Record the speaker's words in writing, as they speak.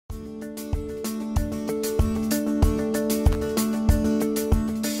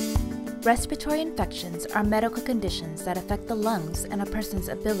Respiratory infections are medical conditions that affect the lungs and a person's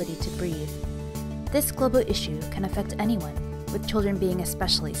ability to breathe. This global issue can affect anyone, with children being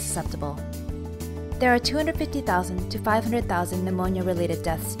especially susceptible. There are 250,000 to 500,000 pneumonia-related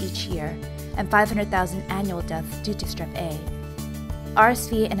deaths each year, and 500,000 annual deaths due to Strep A.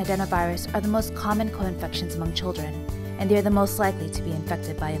 RSV and adenovirus are the most common co-infections among children, and they are the most likely to be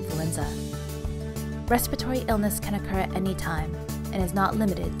infected by influenza. Respiratory illness can occur at any time and is not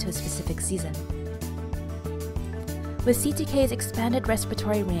limited to a specific season. With CTK's expanded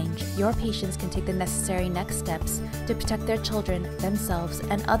respiratory range, your patients can take the necessary next steps to protect their children, themselves,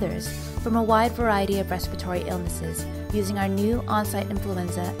 and others from a wide variety of respiratory illnesses using our new OnSite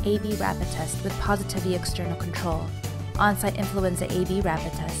Influenza A B rapid test with Positivia External Control, OnSite Influenza A B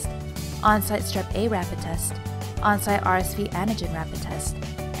rapid test, OnSite Strep A rapid test, OnSite RSV antigen rapid test,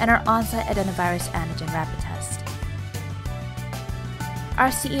 and our OnSite Adenovirus antigen rapid test. Our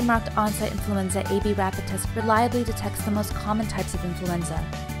CE-marked OnSite Influenza A B rapid test reliably detects the most common types of influenza,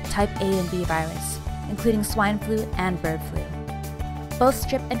 type A and B virus, including swine flu and bird flu. Both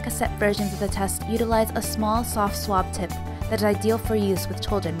strip and cassette versions of the test utilize a small, soft swab tip that is ideal for use with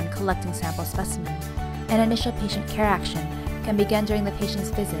children when collecting sample specimens. An initial patient care action can begin during the patient's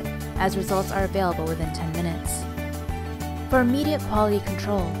visit, as results are available within 10 minutes. For immediate quality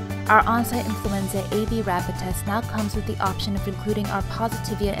control, our OnSite Influenza A B rapid test now comes with the option of including our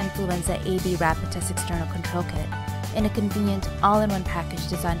Positivia Influenza A B rapid test external control kit in a convenient, all-in-one package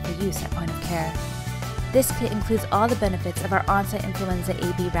designed for use at point of care. This kit includes all the benefits of our OnSite Influenza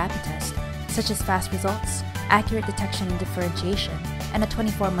A B rapid test, such as fast results, accurate detection and differentiation, and a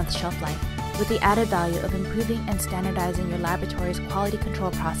 24-month shelf life, with the added value of improving and standardizing your laboratory's quality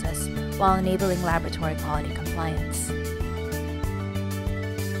control process while enabling laboratory quality compliance.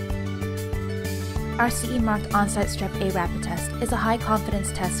 Our CE-marked OnSite Strep A rapid test is a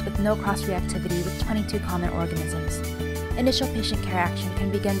high-confidence test with no cross-reactivity with 22 common organisms. Initial patient care action can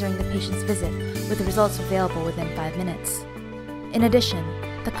begin during the patient's visit, with the results available within 5 minutes. In addition,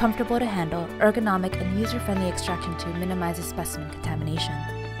 the comfortable-to-handle, ergonomic, and user-friendly extraction tube minimizes specimen contamination.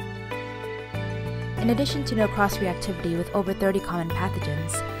 In addition to no cross-reactivity with over 30 common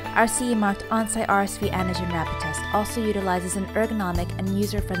pathogens, our CE-marked OnSite RSV antigen rapid test also utilizes an ergonomic and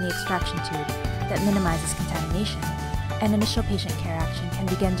user-friendly extraction tube that minimizes contamination, and initial patient care action can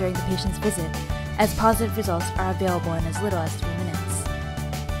begin during the patient's visit, as positive results are available in as little as 3 minutes.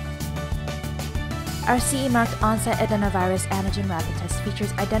 Our CE-marked OnSite Adenovirus antigen rapid test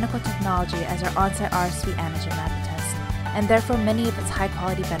features identical technology as our OnSite RSV antigen rapid test, and therefore many of its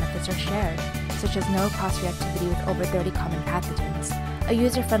high-quality benefits are shared, such as no cross-reactivity with over 30 common pathogens, a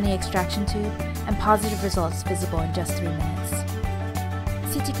user-friendly extraction tube, and positive results visible in just 3 minutes.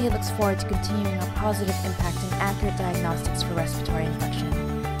 CTK looks forward to continuing our positive impact in accurate diagnostics for respiratory infection.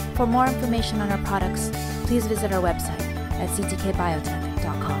 For more information on our products, please visit our website at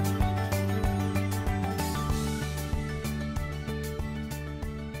ctkbiotech.com.